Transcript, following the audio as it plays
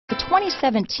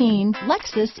2017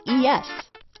 Lexus ES.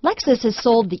 Lexus has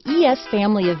sold the ES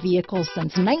family of vehicles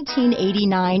since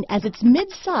 1989 as its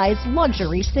mid-size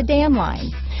luxury sedan line.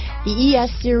 The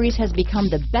ES series has become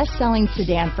the best-selling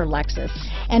sedan for Lexus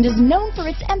and is known for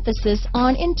its emphasis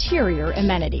on interior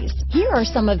amenities. Here are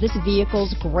some of this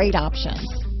vehicle's great options: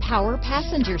 power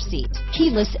passenger seat,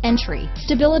 keyless entry,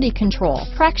 stability control,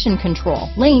 traction control,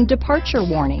 lane departure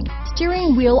warning,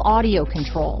 steering wheel audio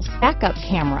controls, backup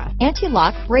camera,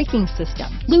 anti-lock braking system,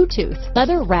 Bluetooth,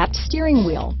 leather-wrapped steering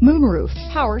wheel, moonroof,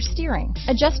 power steering,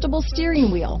 adjustable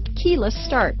steering wheel, keyless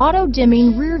start,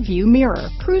 auto-dimming rear view mirror,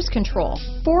 cruise control,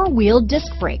 four-wheel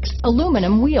disc brakes,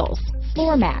 aluminum wheels,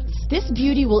 floor mats. This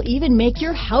beauty will even make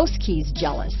your house keys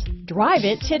jealous. Drive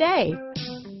it today.